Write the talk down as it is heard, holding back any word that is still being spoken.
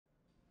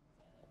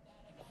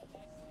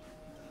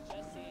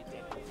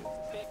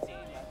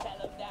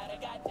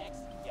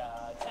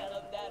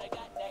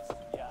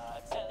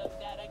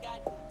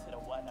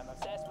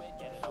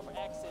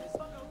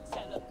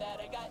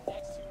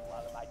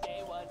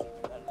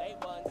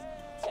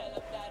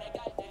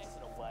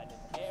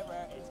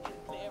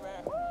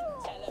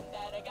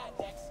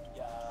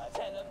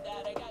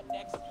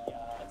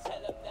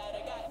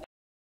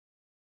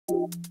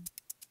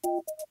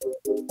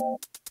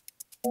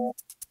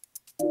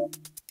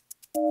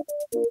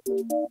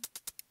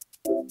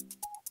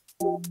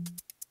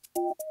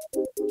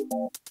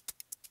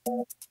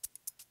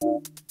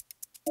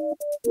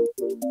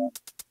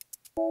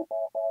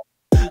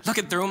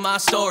Looking through my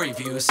story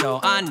view, so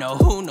I know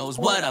who knows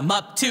what I'm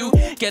up to.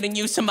 Getting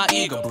used to my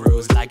ego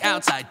bruise, like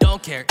outside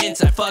don't care,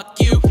 inside fuck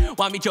you.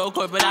 Want me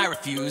J.O.W.Y, but I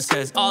refuse,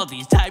 cause all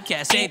these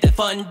typecasts ain't that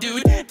fun,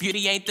 dude.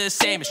 Beauty ain't the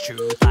same as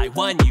truth, like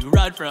one you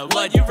run from,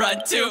 one you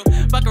run to.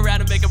 Fuck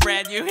around and make a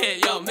brand new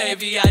hit, yo,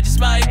 maybe I just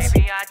might.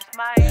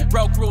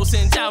 Broke rules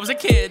since I was a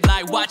kid,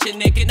 like watching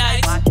Naked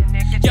Nights.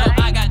 Yo,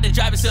 I got the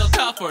drive and still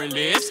call for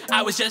lifts.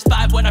 I was just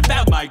 5 when I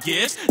found my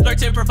gifts. Learned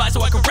to improvise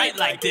so I could write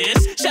like this.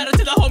 Shout out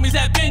to the homies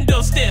that been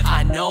still stiff.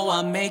 I know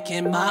I'm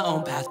making my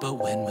own path, but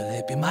when will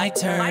it be my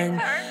turn?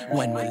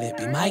 When will it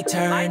be my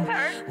turn?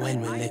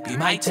 When will it be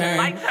my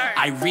turn?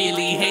 I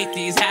really hate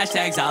these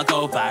hashtags. I'll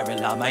go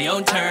viral on my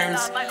own terms.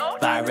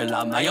 Viral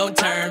on my own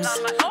terms.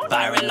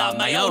 Viral on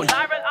my own.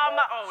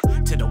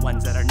 To the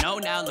ones that are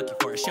known now, looking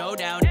for a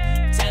showdown.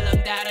 Tell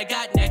them that I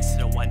got next. To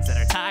the ones that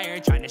are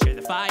tired, trying to share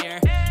the fire.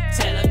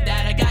 Tell them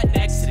that I got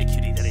next. To the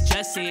cutie that I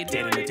just see,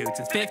 dating a dude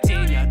since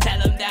 15. Yo, tell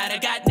them that I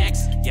got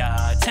next.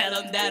 Yeah, tell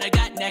them that I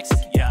got next.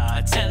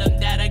 Yeah, tell them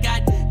that I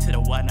got. To the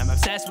one I'm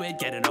obsessed with,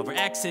 getting over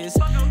exes.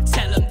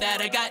 Tell them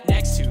that I got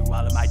next to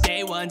all of my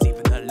day ones,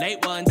 even the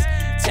late ones.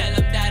 Tell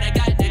them that I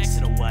got next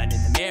to the one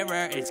in the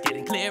mirror, it's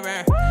getting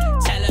clearer.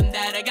 Tell them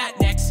that I got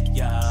next.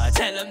 Yeah,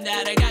 tell them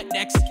that I got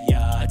next.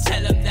 Yeah,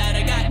 tell them that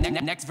I got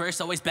next verse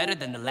always better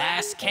than the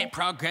last. Can't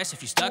progress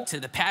if you stuck to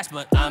the past,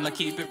 but I'ma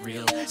keep it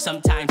real.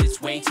 Sometimes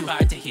it's way too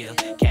hard to heal.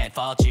 Can't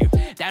fault you.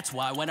 That's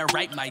why when I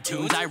write my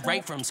tunes, I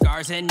write from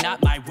scars and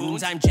not my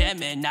wounds. I'm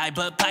Gemini,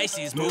 but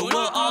Pisces moon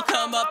will all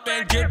come up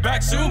and get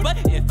back soon. But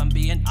if I'm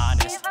being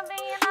honest,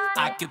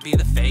 I could be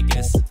the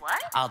fakest.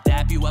 I'll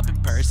dab you up in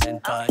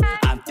person, but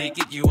I'm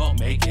thinking you won't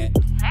make it.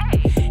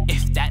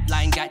 If that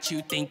line got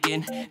you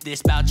thinking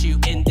this about you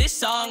in this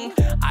song,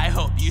 I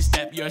hope you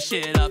step your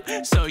shit up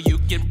so you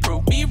can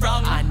prove me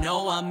wrong. I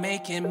know I'm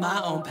making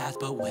my own path,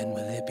 but when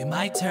will it be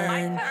my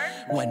turn?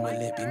 When will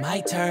it be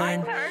my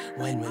turn?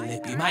 When will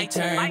it be my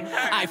turn?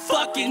 I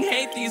fucking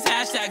hate these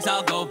hashtags.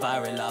 I'll go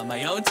viral on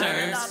my own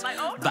terms.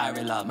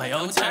 Viral on my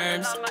own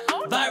terms.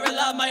 Viral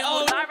on my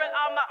own.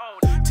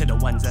 To the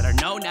ones that are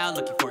known now,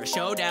 looking for a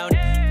showdown.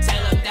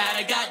 Tell them that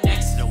I got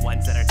next. To the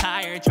ones that are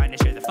tired, trying to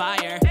share the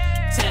fire.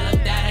 Tell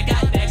them that I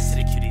got next. To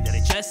the cutie that I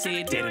just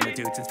see, dating a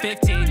dude since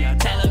 15. Yo,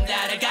 tell them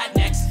that I got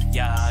next.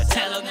 Yeah,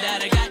 tell them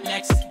that I got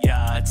next.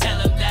 Yeah, tell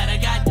them that I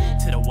got.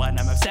 To the one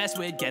I'm obsessed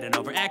with, getting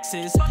over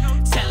exes.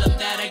 Tell them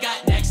that I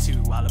got next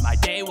to all of my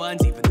day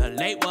ones, even the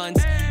late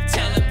ones.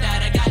 Tell them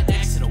that I got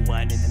next. To the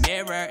one in the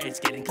mirror, it's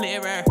getting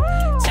clearer.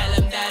 Tell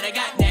them that I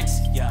got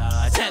next.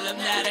 Yeah, tell them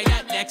that I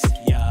got next.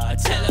 Yeah,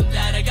 tell them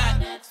that I got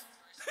next.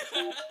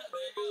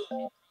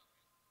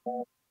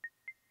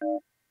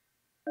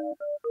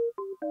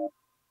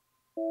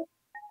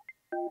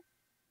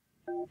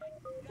 There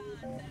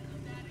you go.